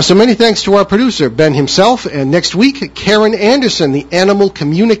 So many thanks to our producer, Ben himself, and next week, Karen Anderson, the animal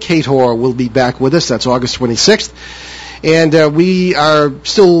communicator, will be back with us. That's August 26th. And we are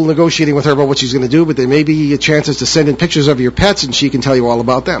still negotiating with her about what she's going to do, but there may be chances to send in pictures of your pets, and she can tell you all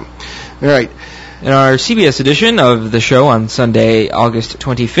about them. All right. In our CBS edition of the show on Sunday, August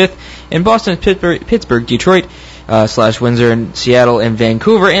 25th, in Boston, Pittsburgh, Detroit, /Windsor, and Seattle, and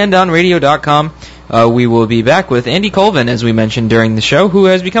Vancouver, and on radio.com, we will be back with Andy Colvin, as we mentioned during the show, who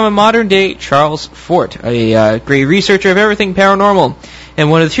has become a modern-day Charles Fort, a great researcher of everything paranormal,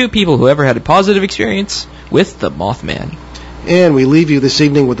 and one of the few people who ever had a positive experience with the Mothman. And we leave you this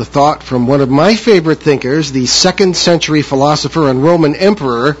evening with a thought from one of my favorite thinkers, the 2nd century philosopher and Roman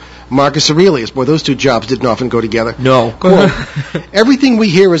emperor, Marcus Aurelius. Boy, those two jobs didn't often go together. No. Quote, everything we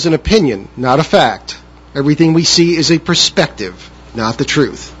hear is an opinion, not a fact. Everything we see is a perspective, not the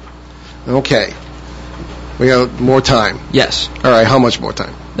truth. Okay. We got more time. Yes. All right, how much more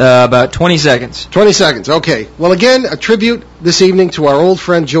time? About 20 seconds. 20 seconds, okay. Well, again, a tribute this evening to our old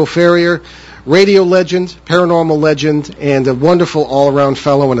friend Joe Ferrier, radio legend, paranormal legend, and a wonderful all-around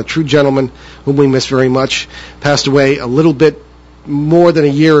fellow and a true gentleman whom we miss very much. Passed away a little bit more than a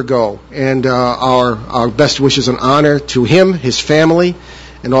year ago, and our best wishes and honor to him, his family,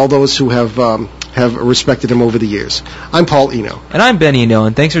 and all those who have respected him over the years. I'm Paul Eno. And I'm Ben Eno,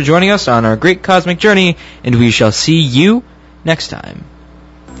 and thanks for joining us on our great cosmic journey, and we shall see you next time.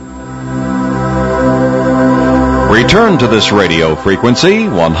 Return to this radio frequency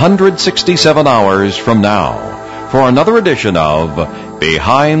 167 hours from now for another edition of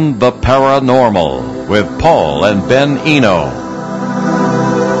Behind the Paranormal with Paul and Ben Eno.